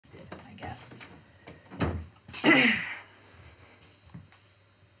guess.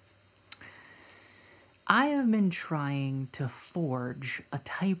 I have been trying to forge a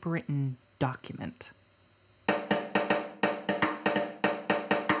typewritten document.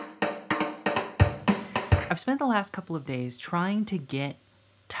 I've spent the last couple of days trying to get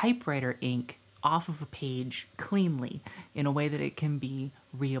typewriter ink off of a page cleanly in a way that it can be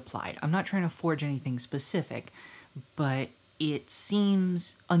reapplied. I'm not trying to forge anything specific, but it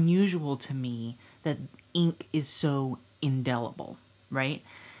seems unusual to me that ink is so indelible, right?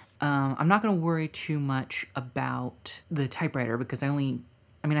 I'm not going to worry too much about the typewriter because I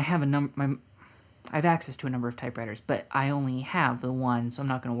have access to a number of typewriters, but I only have the one, so I'm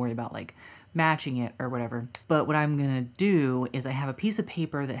not going to worry about like matching it or whatever. But what I'm going to do is I have a piece of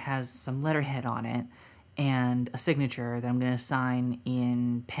paper that has some letterhead on it and a signature that I'm going to sign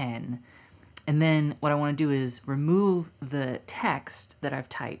in pen. And then what I want to do is remove the text that I've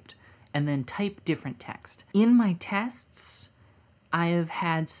typed and then type different text. In my tests, I have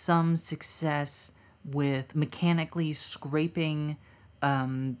had some success with mechanically scraping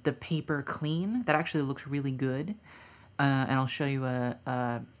the paper clean. That actually looks really good. And I'll show you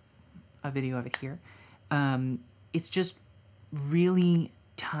a video of it here. It's just really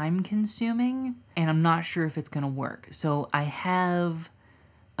time consuming and I'm not sure if it's gonna work. So I have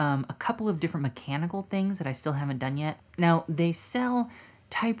a couple of different mechanical things that I still haven't done yet. Now they sell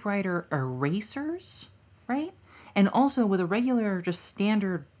typewriter erasers, right? And also with a regular, just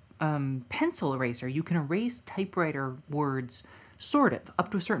standard pencil eraser, you can erase typewriter words sort of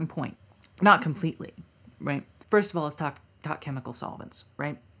up to a certain point. Not completely, right? First of all, let's talk chemical solvents,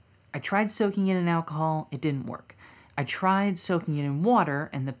 right? I tried soaking it in alcohol, it didn't work. I tried soaking it in water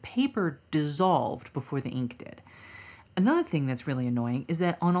and the paper dissolved before the ink did. Another thing that's really annoying is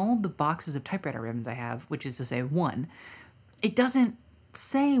that on all of the boxes of typewriter ribbons I have, which is to say one, it doesn't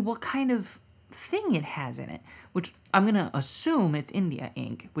say what kind of thing it has in it, which I'm gonna assume it's India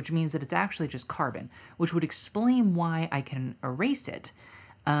ink, which means that it's actually just carbon, which would explain why I can erase it,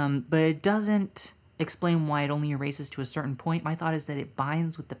 but it doesn't explain why it only erases to a certain point. My thought is that it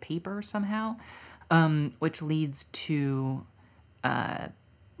binds with the paper somehow, which leads to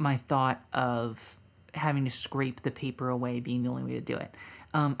my thought of having to scrape the paper away being the only way to do it.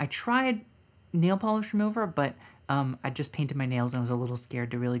 I tried nail polish remover, but I just painted my nails and I was a little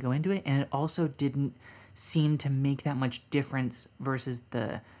scared to really go into it, and it also didn't seem to make that much difference versus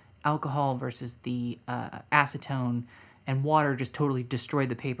the alcohol versus the acetone, and water just totally destroyed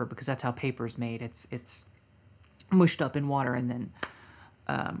the paper because that's how paper is made. It's mushed up in water and then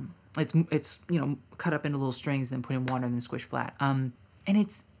it's you know, cut up into little strings and then put in water and then squished flat. And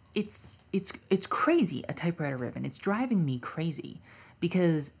it's crazy, a typewriter ribbon. It's driving me crazy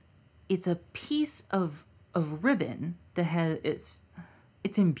because it's a piece of ribbon that has it's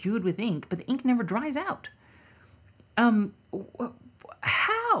imbued with ink, but the ink never dries out. How?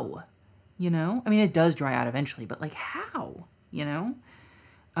 You know? I mean, it does dry out eventually, but like how? You know?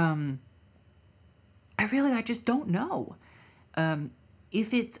 I just don't know.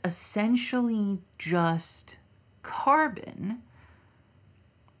 If it's essentially just carbon,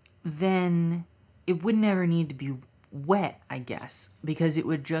 then it would never need to be wet, I guess, because it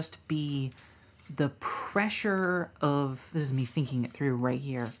would just be the pressure of, this is me thinking it through right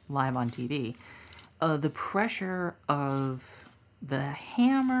here, live on TV, the pressure of the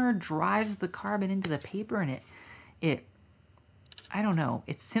hammer drives the carbon into the paper and it I don't know,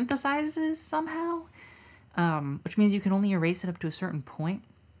 it synthesizes somehow, which means you can only erase it up to a certain point.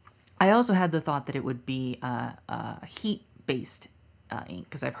 I also had the thought that it would be heat-based ink,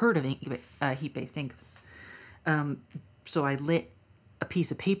 because I've heard of heat-based inks. So I lit a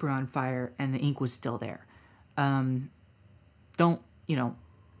piece of paper on fire and the ink was still there. I'm not going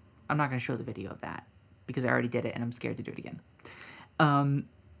to show the video of that because I already did it and I'm scared to do it again.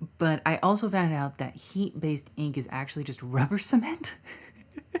 But I also found out that heat-based ink is actually just rubber cement,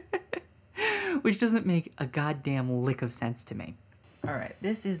 which doesn't make a goddamn lick of sense to me. All right,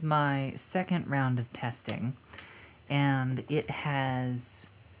 this is my second round of testing, and it has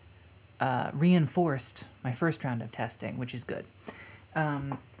reinforced my first round of testing, which is good.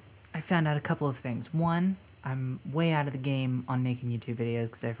 I found out a couple of things. One, I'm way out of the game on making YouTube videos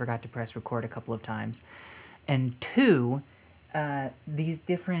because I forgot to press record a couple of times. And two, these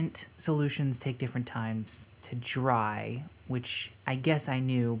different solutions take different times to dry, which I guess I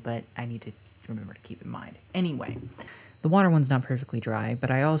knew, but I need to remember to keep in mind. Anyway, the water one's not perfectly dry,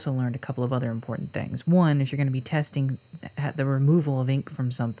 but I also learned a couple of other important things. One, if you're going to be testing the removal of ink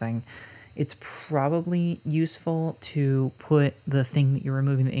from something, it's probably useful to put the thing that you're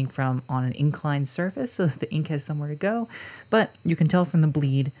removing the ink from on an inclined surface so that the ink has somewhere to go. But you can tell from the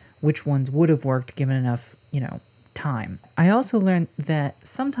bleed which ones would have worked given enough, time. I also learned that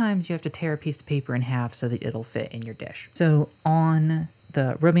sometimes you have to tear a piece of paper in half so that it'll fit in your dish. So on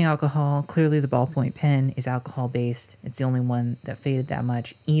the rubbing alcohol, clearly the ballpoint pen is alcohol based. It's the only one that faded that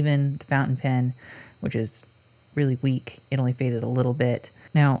much. Even the fountain pen, which is really weak, it only faded a little bit.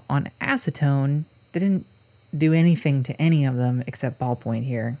 Now on acetone, they didn't do anything to any of them except ballpoint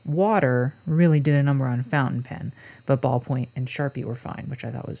here. Water really did a number on fountain pen, but ballpoint and Sharpie were fine, which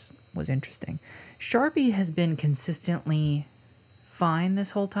I thought was interesting. Sharpie has been consistently fine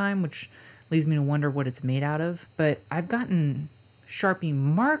this whole time, which leads me to wonder what it's made out of. But I've gotten Sharpie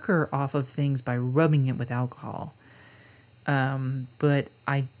marker off of things by rubbing it with alcohol. But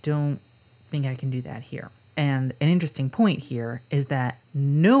I don't think I can do that here. And an interesting point here is that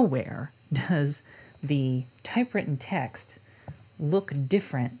nowhere does the typewritten text look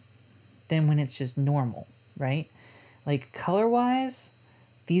different than when it's just normal, right? Like color-wise,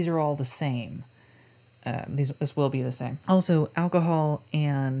 these are all the same. This will be the same. Also, alcohol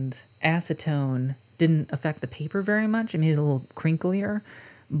and acetone didn't affect the paper very much. It made it a little crinklier,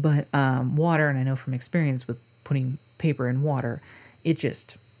 but water, and I know from experience with putting paper in water, it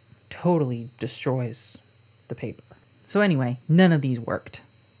just totally destroys the paper. So anyway, none of these worked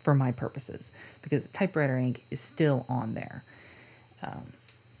for my purposes because the typewriter ink is still on there.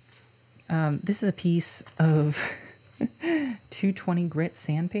 This is a piece of 220 grit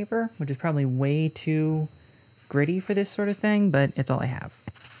sandpaper, which is probably way too gritty for this sort of thing, but it's all I have.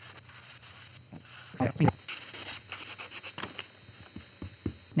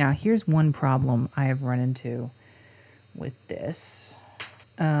 Now, here's one problem I have run into with this.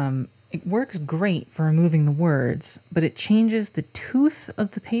 It works great for removing the words, but it changes the tooth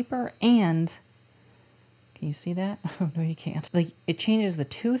of the paper and... Can you see that? Oh, no, you can't. Like, it changes the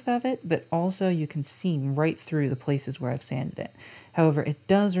tooth of it, but also you can see right through the places where I've sanded it. However, it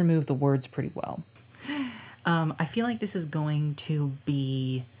does remove the words pretty well. I feel like this is going to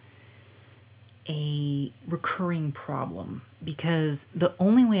be a recurring problem because the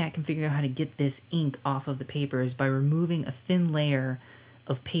only way I can figure out how to get this ink off of the paper is by removing a thin layer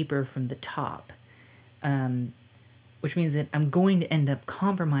of paper from the top. Which means that I'm going to end up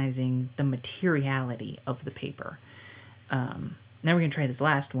compromising the materiality of the paper. Now we're going to try this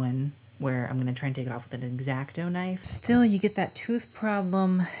last one, where I'm going to try and take it off with an X-Acto knife. Still, you get that tooth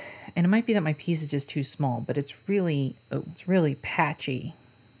problem, and it might be that my piece is just too small, but it's really patchy.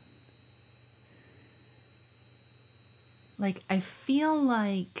 Like, I feel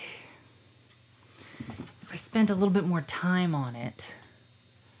like if I spent a little bit more time on it,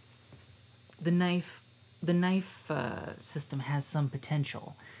 the knife system has some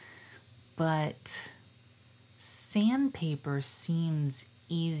potential, but sandpaper seems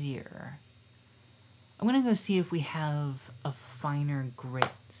easier. I'm gonna go see if we have a finer grit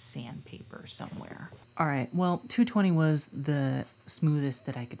sandpaper somewhere. All right, well, 220 was the smoothest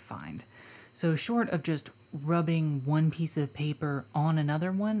that I could find. So short of just rubbing one piece of paper on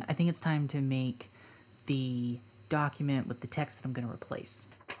another one, I think it's time to make the document with the text that I'm gonna replace.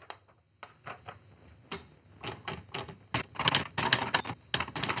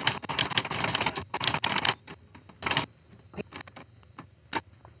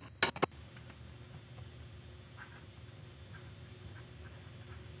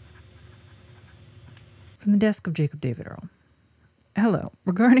 From the desk of Jacob David Earl. Hello.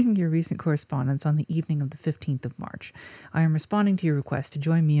 Regarding your recent correspondence on the evening of the 15th of March, I am responding to your request to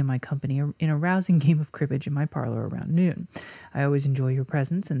join me and my company in a rousing game of cribbage in my parlor around noon. I always enjoy your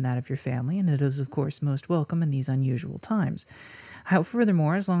presence and that of your family, and it is, of course, most welcome in these unusual times.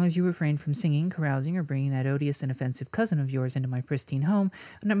 Furthermore, as long as you refrain from singing, carousing, or bringing that odious and offensive cousin of yours into my pristine home,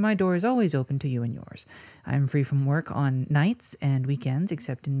 my door is always open to you and yours. I am free from work on nights and weekends,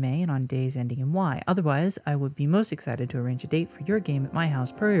 except in May and on days ending in Y. Otherwise, I would be most excited to arrange a date for your game at my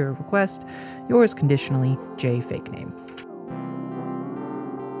house per your request. Yours conditionally, J. Fake Name.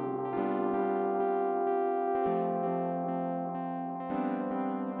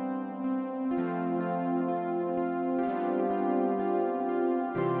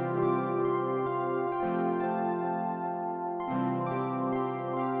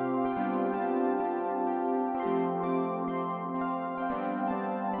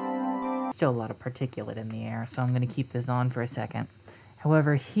 Still a lot of particulate in the air, so I'm going to keep this on for a second.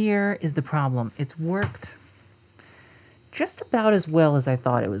 However, here is the problem. It's worked just about as well as I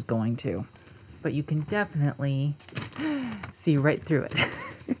thought it was going to, but you can definitely see right through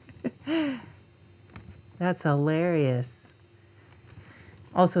it. That's hilarious.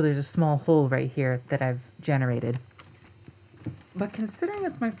 Also, there's a small hole right here that I've generated. But considering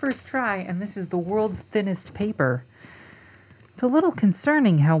it's my first try and this is the world's thinnest paper, it's a little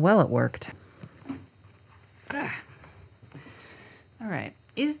concerning how well it worked. All right.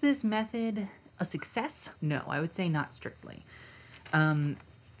 Is this method a success? No, I would say not strictly.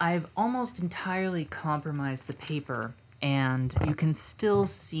 I've almost entirely compromised the paper, and you can still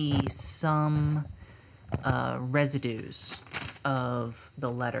see some residues of the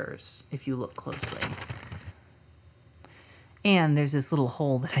letters if you look closely. And there's this little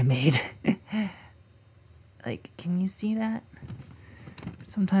hole that I made. Like, can you see that?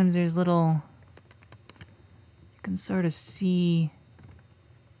 Sometimes there's little... You can sort of see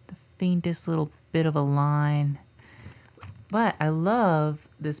the faintest little bit of a line. But I love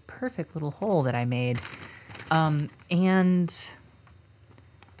this perfect little hole that I made. And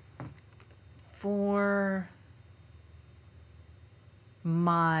for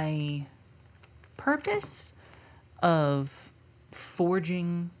my purpose of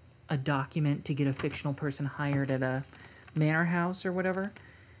forging a document to get a fictional person hired at a manor house or whatever,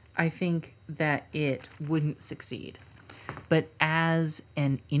 I think that it wouldn't succeed. But as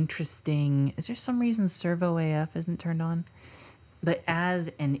an interesting... Is there some reason Servo AF isn't turned on? But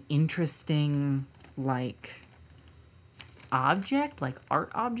as an interesting, like, object, like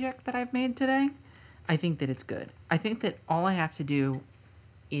art object that I've made today, I think that it's good. I think that all I have to do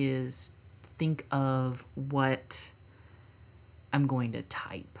is think of what I'm going to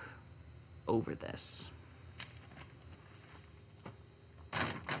type over this.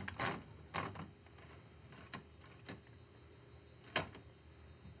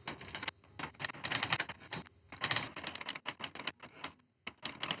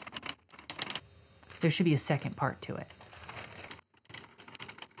 There should be a second part to it.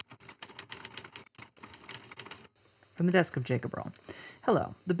 From the desk of Jacob Roll.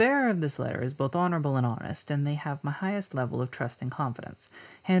 Hello. The bearer of this letter is both honorable and honest, and they have my highest level of trust and confidence.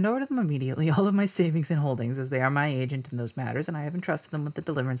 Hand over to them immediately all of my savings and holdings, as they are my agent in those matters, and I have entrusted them with the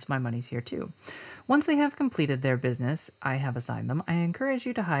deliverance of my monies here too. Once they have completed their business I have assigned them, I encourage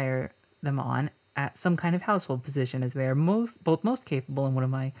you to hire them on at some kind of household position, as they are both most capable and one of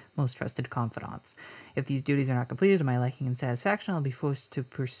my most trusted confidants. If these duties are not completed to my liking and satisfaction, I'll be forced to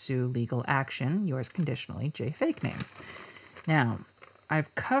pursue legal action. Yours conditionally, J. Fake Name. Now,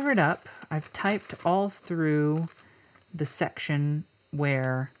 I've covered up, I've typed all through the section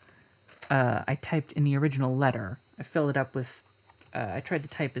where I typed in the original letter. I filled it up with, I tried to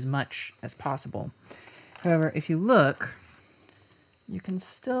type as much as possible. However, if you look, you can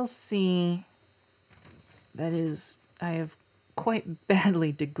still see that is, I have quite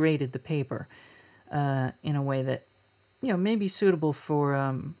badly degraded the paper in a way that, you know, may be suitable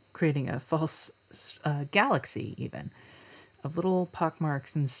for creating a false galaxy even, of little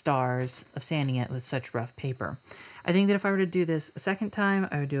pockmarks and stars of sanding it with such rough paper. I think that if I were to do this a second time,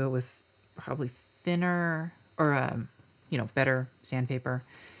 I would do it with probably thinner or, you know, better sandpaper.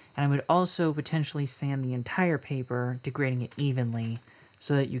 And I would also potentially sand the entire paper, degrading it evenly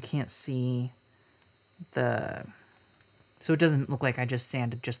so that you can't see the... So it doesn't look like I just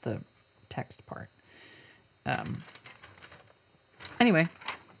sanded just the text part. Anyway,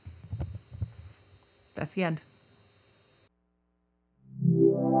 that's the end.